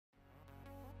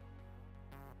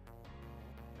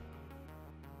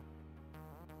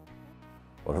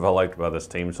What have I liked about this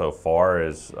team so far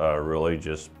is really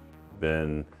just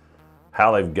been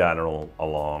how they've gotten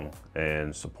along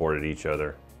and supported each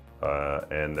other,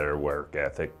 and their work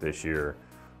ethic this year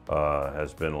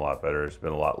has been a lot better. There's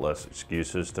been a lot less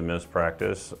excuses to miss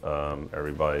practice.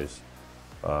 Everybody's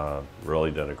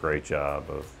really done a great job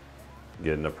of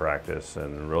getting to practice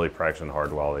and really practicing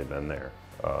hard while they've been there.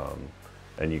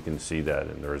 And you can see that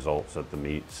in the results at the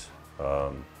meets.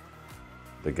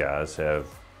 The guys have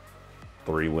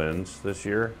 3 wins this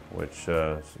year, which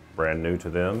is brand new to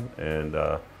them, and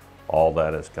all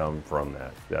that has come from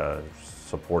that,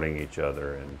 supporting each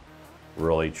other and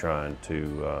really trying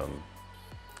to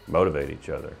motivate each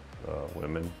other.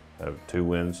 Women have 2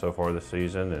 wins so far this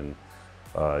season,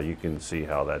 and you can see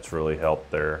how that's really helped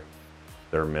their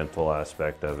mental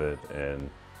aspect of it,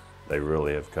 and they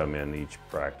really have come in each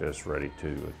practice ready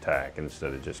to attack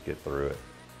instead of just get through it.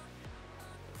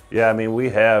 Yeah, I mean, we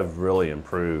have really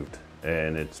improved,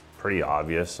 and it's pretty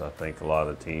obvious. I think a lot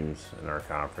of the teams in our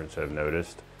conference have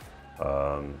noticed.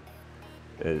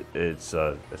 It's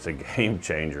a game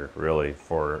changer, really,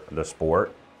 for the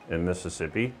sport in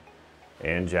Mississippi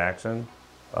and Jackson.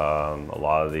 A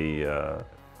lot of the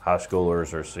high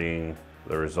schoolers are seeing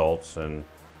the results and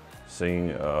seeing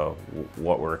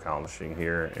what we're accomplishing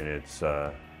here, and it's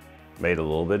made it a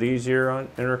little bit easier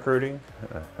in recruiting.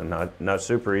 Not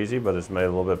super easy, but it's made it a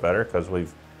little bit better because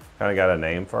we've kind of got a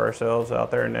name for ourselves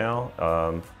out there now,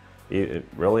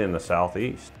 really in the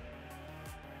Southeast.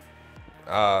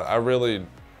 I really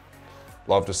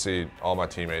love to see all my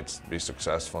teammates be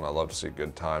successful, and I love to see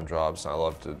good time drops, and I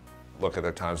love to look at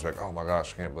their times like, oh my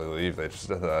gosh, I can't believe they just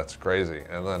did that, that's crazy.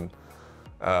 And then,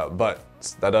 but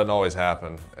that doesn't always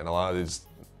happen, and a lot of these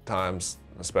times,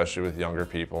 especially with younger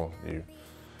people, you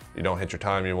don't hit your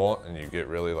time you want, and you get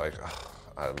really like,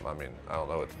 I mean, I don't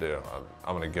know what to do.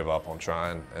 I'm gonna give up on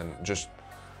trying, and just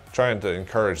trying to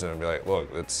encourage them and be like, look,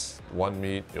 it's 1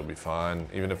 meet, you'll be fine.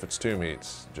 Even if it's 2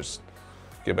 meets, just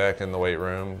get back in the weight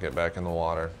room, get back in the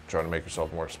water, try to make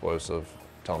yourself more explosive,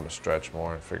 tell them to stretch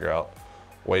more and figure out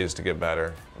ways to get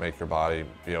better, make your body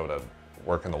be able to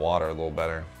work in the water a little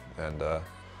better. And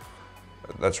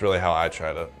that's really how I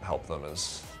try to help them,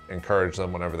 is encourage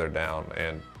them whenever they're down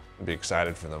and be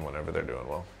excited for them whenever they're doing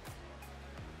well.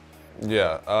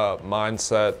 Yeah,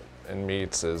 mindset in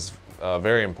meets is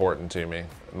very important to me.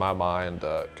 My mind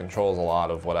controls a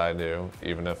lot of what I do.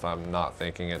 Even if I'm not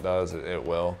thinking it does, it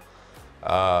will.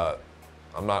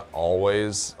 I'm not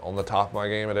always on the top of my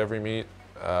game at every meet.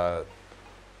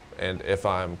 And if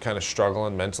I'm kind of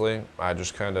struggling mentally, I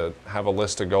just kind of have a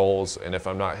list of goals, and if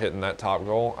I'm not hitting that top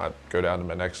goal, I go down to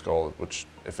my next goal, which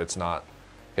if it's not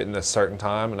hitting a certain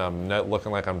time and I'm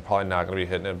looking like I'm probably not going to be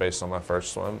hitting it based on my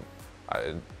first swim,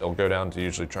 it'll go down to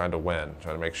usually trying to win,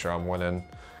 trying to make sure I'm winning,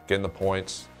 getting the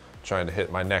points, trying to hit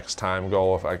my next time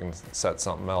goal if I can set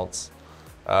something else.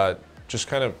 Just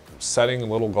kind of setting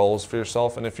little goals for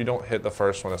yourself, and if you don't hit the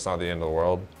first one, it's not the end of the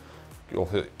world. You'll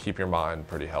keep your mind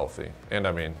pretty healthy. And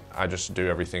I mean, I just do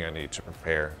everything I need to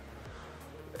prepare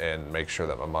and make sure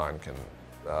that my mind can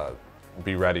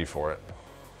be ready for it.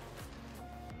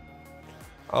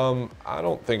 I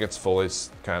don't think it's fully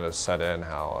kind of set in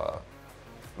how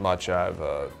much I've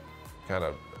kind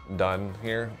of done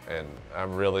here, and I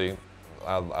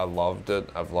loved it.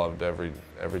 I've loved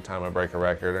every time I break a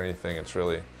record or anything. It's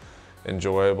really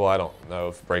enjoyable. I don't know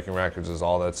if breaking records is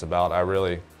all that's about. I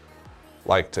really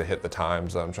like to hit the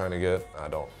times that I'm trying to get. I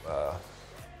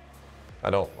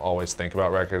don't always think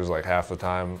about records. Like half the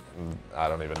time, I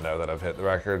don't even know that I've hit the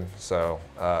record. So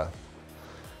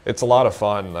it's a lot of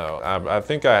fun though. I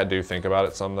think I do think about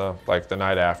it some though. Like the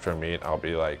night after a meet, I'll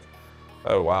be like,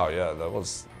 oh wow, yeah, that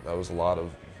was a lot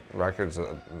of records.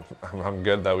 I'm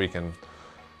good that we can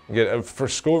get. For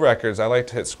school records, I like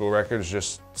to hit school records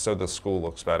just so the school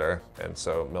looks better, and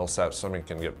so Millsaps swimming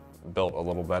can get built a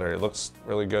little better. It looks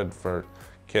really good for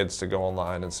kids to go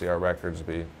online and see our records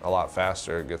be a lot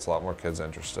faster. It gets a lot more kids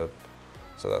interested.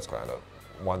 So that's kind of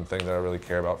one thing that I really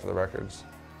care about for the records.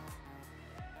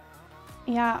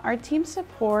 Yeah, our team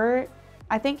support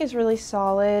I think is really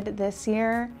solid this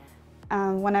year.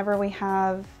 Whenever we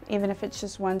have, even if it's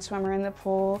just one swimmer in the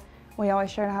pool, we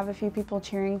always try to have a few people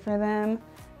cheering for them,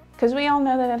 because we all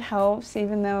know that it helps,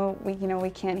 even though we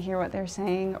can't hear what they're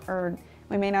saying, or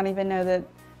we may not even know that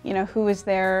who is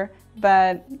there,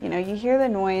 but you hear the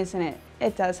noise, and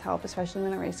it does help, especially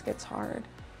when the race gets hard.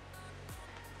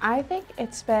 I think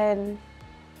it's been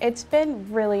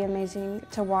really amazing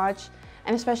to watch,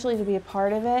 and especially to be a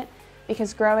part of it,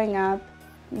 because growing up,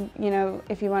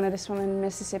 if you wanted to swim in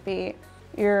Mississippi,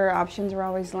 your options were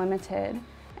always limited.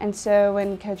 And so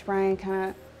when Coach Brian kind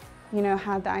of,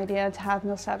 had the idea to have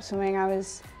Millsaps swimming, I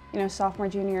was sophomore,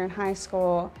 junior in high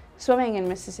school, swimming in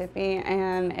Mississippi,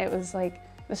 and it was like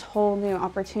this whole new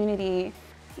opportunity,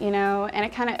 and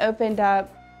it kind of opened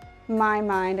up my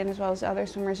mind and as well as other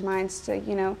swimmers' minds to,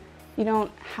 you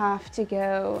don't have to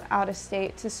go out of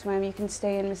state to swim. You can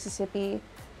stay in Mississippi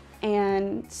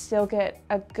and still get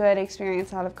a good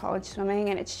experience out of college swimming,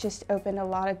 and it's just opened a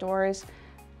lot of doors.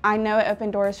 I know it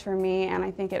opened doors for me, and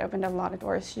I think it opened a lot of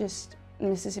doors to just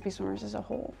Mississippi swimmers as a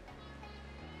whole.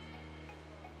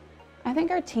 I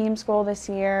think our team's goal this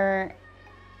year,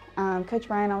 Coach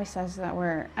Brian always says that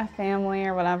we're a family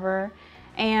or whatever,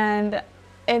 and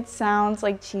it sounds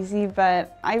like cheesy,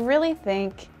 but I really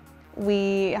think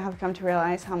we have come to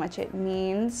realize how much it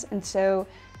means. And so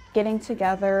getting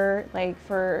together like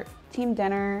for team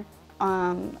dinner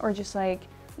or just like,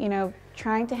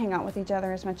 trying to hang out with each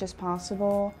other as much as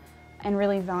possible and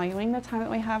really valuing the time that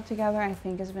we have together, I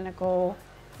think has been a goal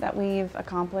that we've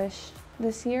accomplished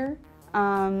this year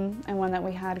and one that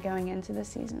we had going into the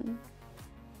season.